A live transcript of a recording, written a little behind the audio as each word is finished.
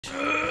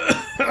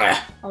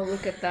Oh,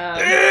 look at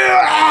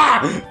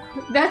that.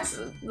 That's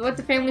what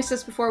the family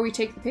says before we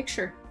take the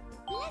picture.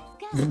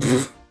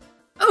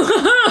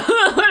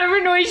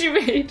 Whatever noise you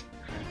made.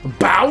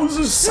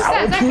 Bowser's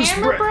sourpuss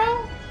hammer, bro?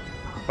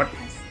 What?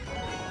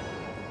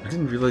 I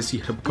didn't realize he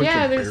had a bunch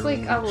yeah, of there's barrels.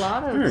 like a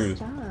lot of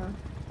stuff.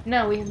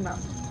 No, we have not.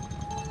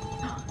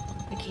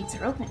 The gates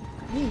are open.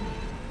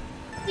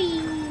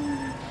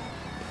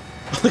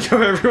 Look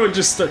how everyone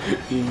just started.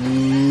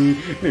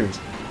 Anyways.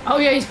 Oh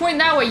yeah, he's pointing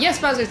that way. Yes,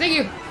 Bowser, thank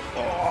you.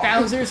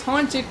 Bowser's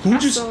haunted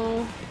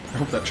castle. I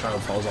hope that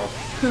child falls off.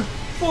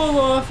 Fall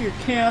off your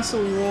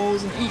castle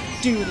walls and eat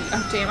duty.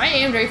 Oh damn, I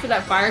am ready for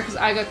that fire because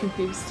I got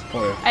confused.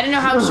 Oh yeah. I didn't know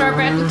how sharp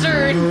I had to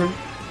turn.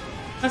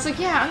 I was like,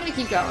 yeah, I'm gonna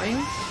keep going.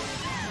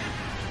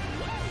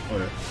 Oh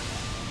yeah.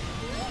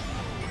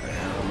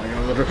 Oh my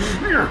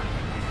god.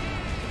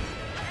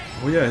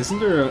 Oh yeah, isn't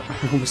there a...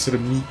 I almost said a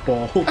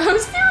meatball. Oh,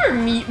 is there a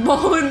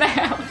meatball in the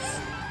house?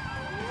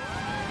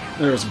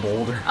 There's a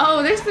boulder.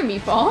 Oh, there's the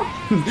meatball.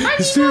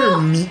 Is there a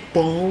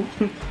meatball?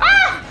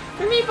 Ah!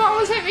 The meatball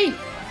almost hit me.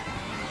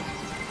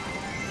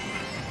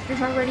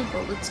 There's already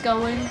bullets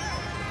going.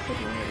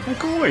 My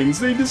coins,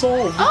 they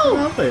dissolve. Oh!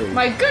 Nothing.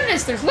 My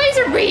goodness, there's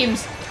laser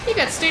beams! You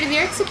got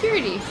state-of-the-art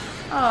security.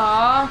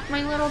 Aw,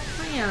 my little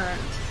plant.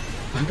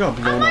 I got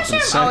blown up in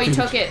a second. Oh, he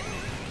took it.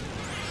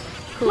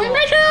 Cool.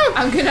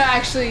 I'm gonna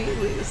actually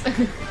lose.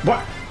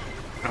 What?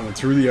 I went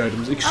through the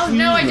items. Excuse Oh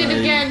no, I did me. it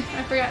again.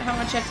 I forgot how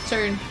much I have to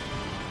turn.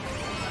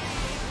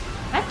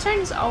 That turn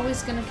is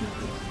always gonna be.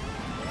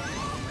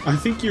 I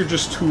think you're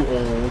just too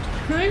old.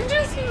 I'm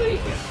just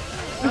like.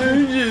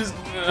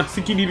 I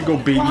think you need to go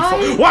baby.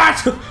 Why? What?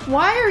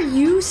 Why are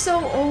you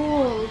so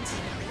old?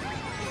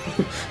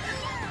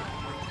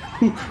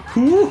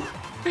 Who?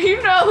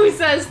 You know who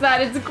says that?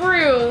 It's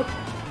Gru.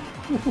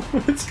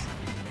 What?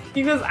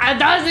 He goes, a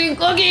dozen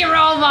cookie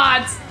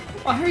robots.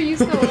 Why are you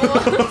so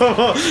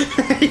old?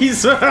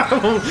 He's what?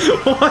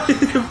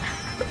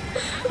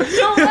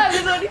 Don't laugh,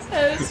 that's what he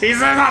says. He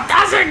says a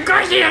dozen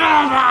cookie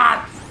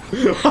robots.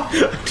 I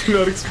do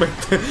not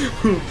expect that.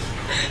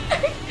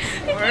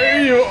 Why are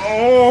you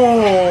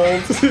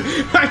old?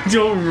 I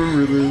don't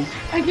remember this.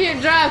 I can't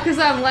drive because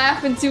I'm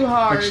laughing too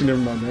hard. Actually, never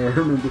mind. I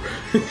remember.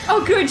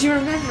 Oh, good, you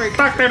remember.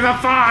 Back in the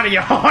party.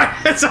 Why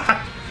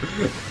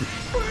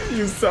are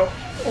you so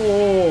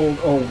old?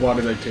 Oh, why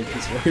did I take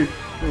this way?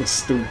 That was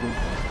stupid. I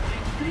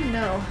don't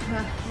know.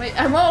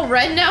 I'm all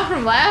red now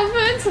from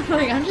laughing. So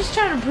like, I'm just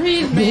trying to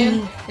breathe,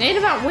 man. It ain't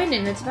about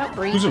winning, it's about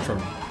breathing. Who's in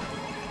front of me?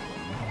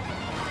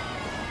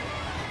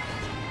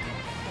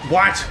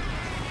 What?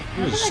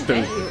 This is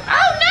stupid.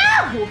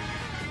 Oh no!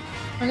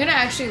 I'm gonna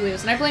actually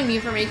lose, and I blame you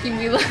for making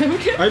me laugh.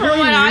 I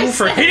blame you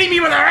for hitting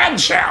me with a red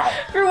shell!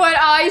 For what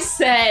I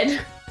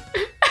said.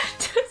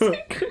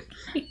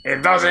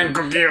 It doesn't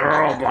cookie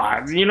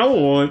robots. You know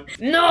what?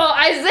 No,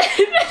 I said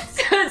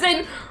it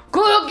doesn't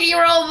cookie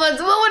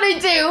robots. What would I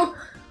do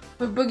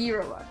with boogie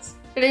robots?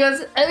 And he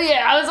goes, oh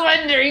yeah, I was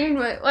wondering,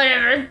 but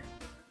whatever.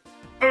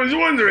 I was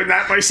wondering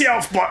that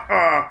myself, but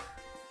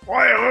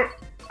whatever.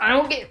 I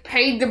don't get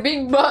paid the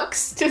big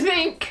bucks to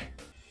think.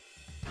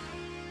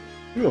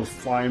 You those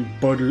flying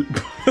buzzards.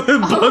 Butterballs,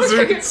 and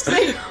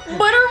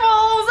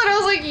I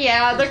was like,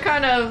 yeah, they're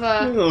kind of.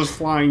 Those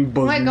flying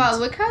buzzards. Oh my god,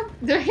 look how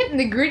they're hitting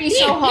the gritty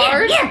so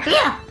hard.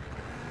 Yeah.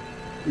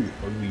 You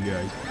ugly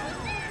guys.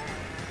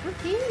 Look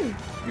you.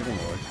 You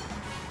don't like.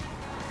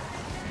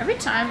 Every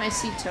time I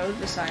see Toad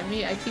beside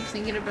me, I keep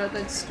thinking about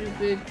that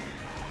stupid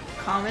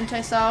comment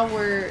I saw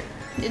where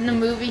in the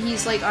movie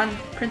he's like on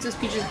Princess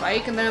Peach's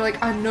bike and they're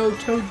like, I know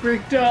Toad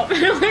bricked up.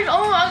 And I'm like,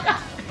 oh my god.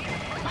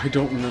 I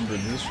don't remember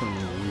this from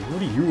the movie.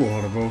 What are you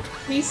on about?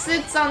 He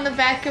sits on the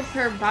back of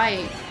her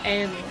bike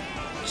and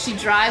she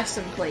drives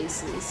some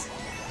places.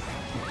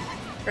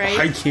 Right?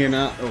 I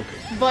cannot. Okay.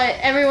 But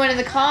everyone in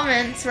the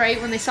comments,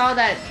 right, when they saw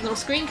that little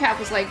screen cap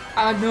was like,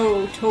 I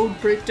know Toad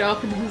bricked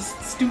up in his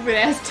stupid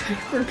ass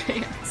diaper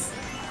pants.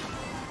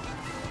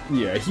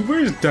 Yeah, he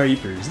wears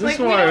diapers. That's like,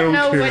 why we I don't don't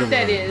know care what about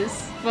that it.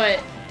 is,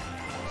 but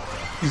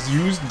He's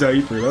used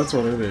diaper, that's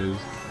what it is.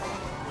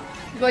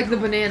 like the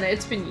banana,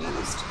 it's been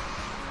used.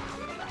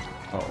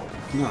 Oh,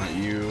 not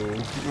you.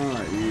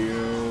 Not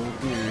you.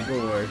 Yeah,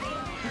 go away.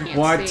 Can't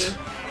What? see.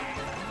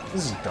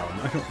 This is dumb.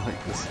 I don't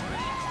like this.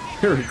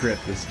 I regret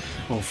this.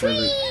 Oh,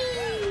 further.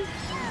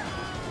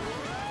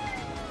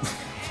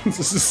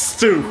 This is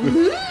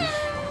stupid.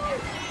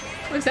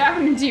 What's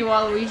happening to you,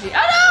 Waluigi?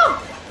 Oh no!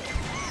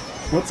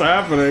 What's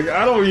happening?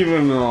 I don't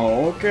even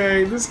know.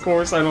 Okay, this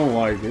course I don't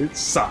like it. It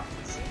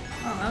sucks.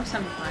 Oh, that was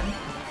having fun.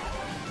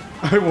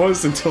 I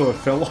was until it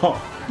fell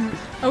off.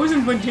 I was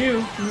in fun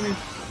too.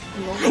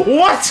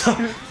 What?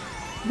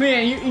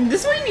 Man,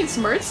 this is why you need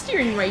smart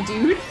steering, my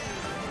dude.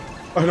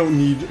 I don't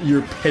need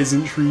your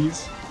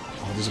peasantries.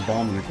 Oh, there's a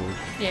bomb in the course.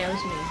 Yeah, it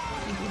was me.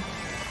 Thank you.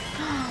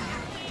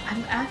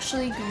 I'm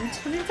actually going to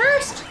put it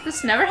first.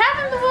 This never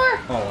happened before.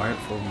 Oh, I had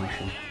full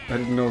motion. I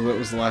didn't know that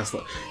was the last.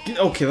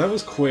 Okay, that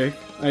was quick,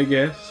 I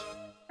guess.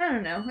 I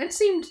don't know. It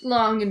seemed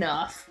long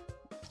enough.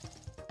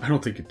 I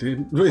don't think it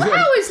did. Well,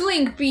 how is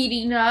Link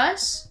beating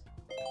us?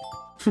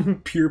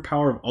 Pure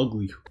power of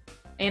ugly.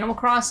 Animal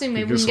Crossing,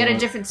 maybe we can get a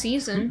different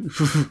season.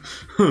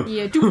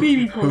 Yeah, do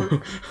baby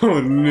park.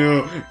 Oh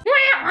no.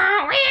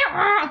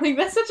 Like,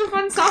 that's such a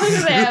fun song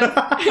to have.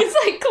 It's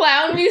like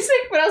clown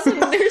music, but also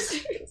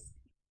there's...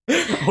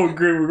 Oh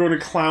great, we're going to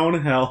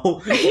clown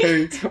hell. Yeah.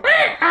 Yeah,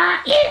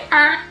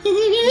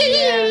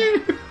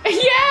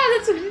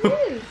 that's what it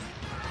is.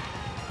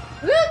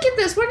 Look at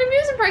this, we're in an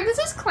amusement park. This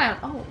is clown.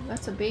 Oh,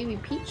 that's a baby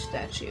Peach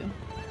statue.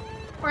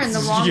 We're in the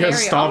wrong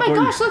area. Oh my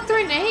gosh, look, they're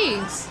in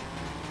eggs.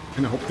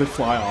 And I hope they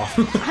fly off.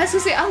 I was gonna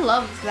say, I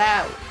love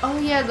that. Oh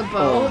yeah, the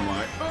boat. Oh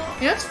my.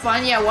 You know, it's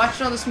fun, yeah,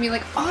 watching all this and be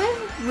like,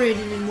 I've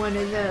ridden in one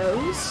of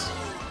those.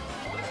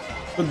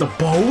 But the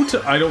boat?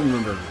 I don't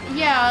remember.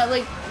 Yeah,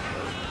 like,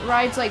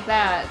 rides like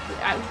that.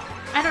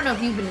 I don't know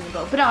if you've been in the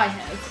boat, but I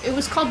have. It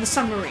was called the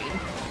submarine.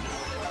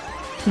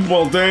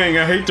 Well, dang,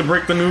 I hate to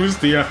break the news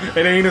to you.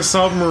 It ain't a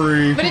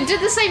submarine. But it did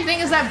the same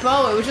thing as that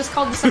boat. It was just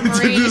called the submarine.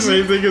 It did the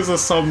same thing as a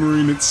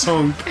submarine. It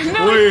sunk.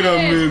 No, Wait a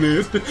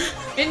minute.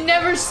 It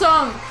never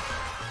sunk.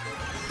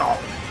 Oh.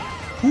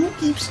 Who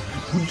keeps...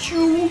 Would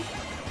you...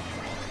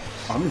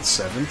 I'm in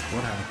 7th.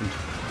 What happened?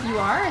 You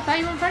are? I thought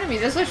you were in front of me.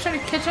 That's why I was trying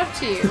to catch up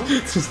to you.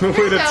 There's no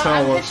way to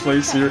tell what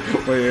place here.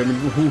 Wait, I mean,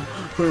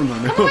 where am I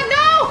now? Come on,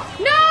 no!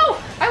 No!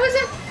 I was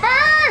in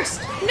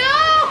first!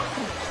 No!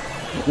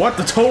 What?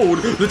 The toad?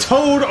 The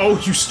toad? Oh,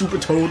 you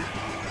stupid toad.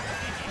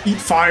 Eat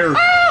fire.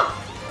 Oh!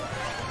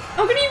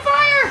 I'm gonna eat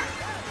fire!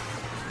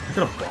 I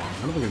got a bomb.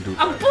 What am I gonna do? A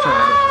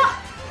bomb!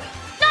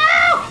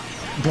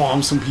 No!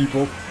 Bomb some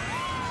people.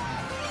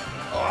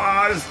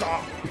 Ah,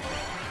 stop.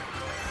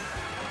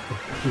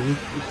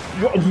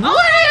 What? Oh, no!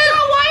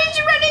 Why did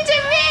you run into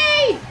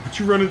me? Why'd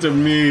you run into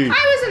me? I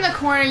was in the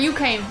corner. You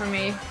came for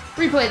me.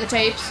 Replay the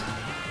tapes.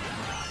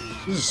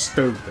 This is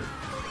stupid.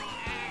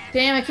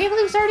 Damn, I can't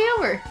believe it's already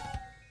over.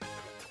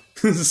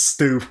 This is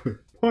stupid.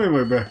 Why am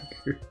I back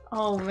here?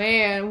 Oh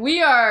man,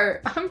 we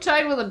are... I'm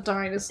tied with a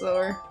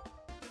dinosaur.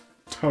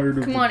 Tired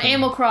of Come on,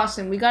 Animal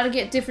Crossing. We gotta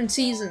get different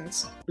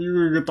seasons.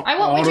 You're gonna get the I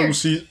want autumn winter.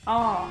 season.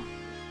 Oh.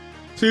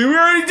 See, we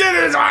already did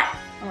it!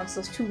 Oh, it's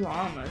those 2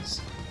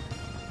 llamas.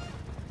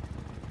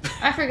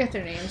 I forget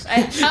their names.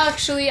 I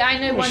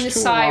know one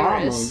is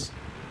Cyrus. Llamas.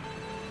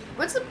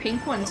 What's the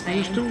pink one's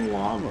There's name? 2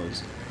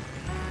 llamas.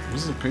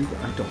 What's the pink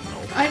one? I don't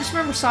know. I just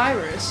remember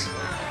Cyrus.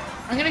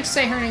 I'm gonna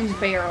say her name's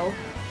Beryl.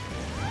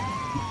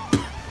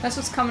 That's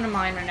what's coming to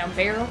mind right now.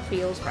 Beryl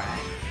feels right.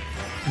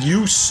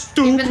 You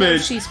stupid! Even though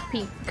she's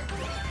pink.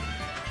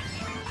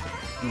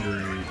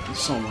 Great.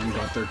 Someone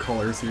got their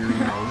color theory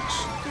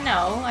notes.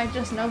 No, I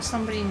just know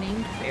somebody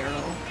named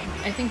Beryl.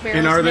 I think Beryl's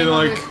And are they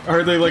like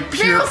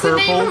pure Beryl's the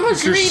name purple? of a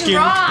Is their green skin?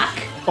 rock!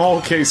 Oh,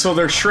 okay, so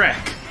they're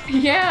Shrek.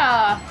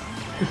 Yeah.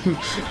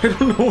 I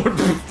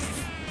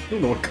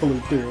don't know what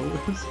color Beryl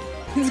is.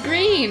 It's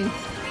green.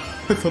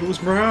 I thought it was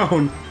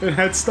brown. It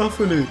had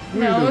stuff in it.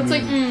 No, it's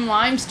like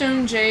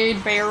limestone,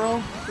 jade,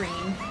 beryl,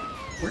 green.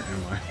 Where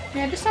am I?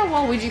 Yeah, I just saw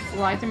Waluigi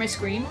fly through my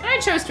screen, and I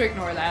chose to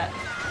ignore that.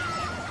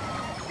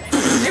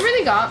 They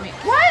really got me.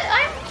 What?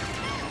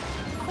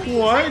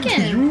 What?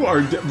 Second. You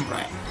are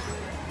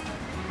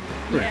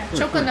Yeah,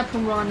 chocolate na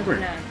piranha Where?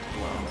 banana.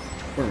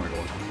 Where am I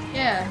going?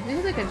 Yeah, this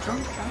is like a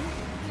drunk guy.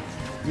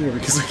 Yeah,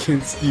 because I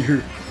can't see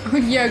her. Oh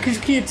yeah, because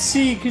you can't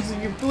see because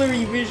of your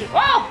blurry vision.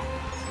 Wow!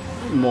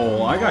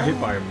 Mole. I got hit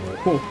by a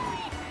mole.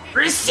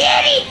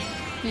 Resetti!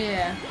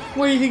 Yeah.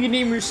 What do you think of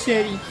name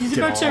Resetti? He's Get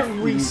about to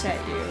off. reset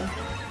you.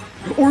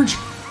 Orange!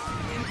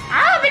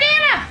 Ah,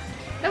 banana!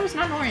 That was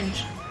not an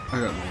orange. I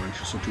got an orange,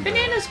 so too bad.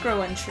 Bananas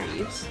grow on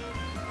trees.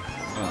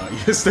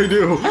 Yes they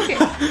do. Okay.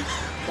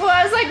 Well,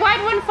 I was like,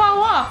 why'd one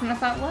fall off? And I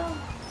thought, well,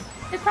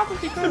 it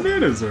probably grows.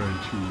 Bananas are in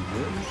trees,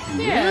 right?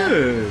 Yeah.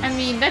 Yes. I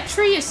mean, that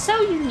tree is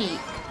so unique.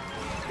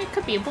 It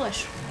could be a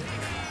bush.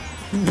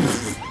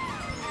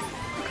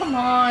 Come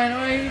on,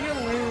 what are you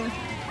doing?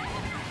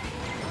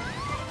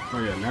 Oh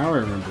yeah, now I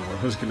remember what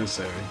I was gonna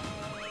say.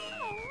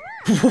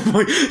 Oh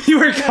my, you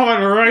were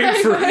coming right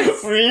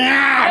for...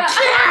 Yeah!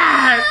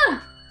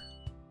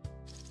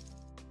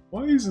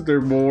 Why isn't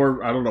there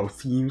more, I don't know,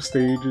 theme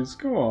stages?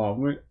 Come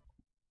on, wait.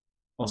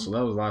 Also,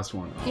 that was the last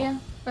one. Oh. Yeah,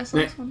 that's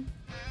the last one.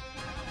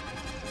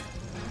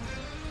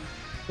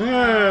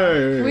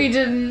 Hey! We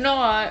did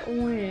not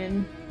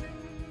win.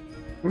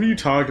 What are you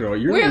talking about?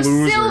 You're We a have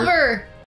loser. silver!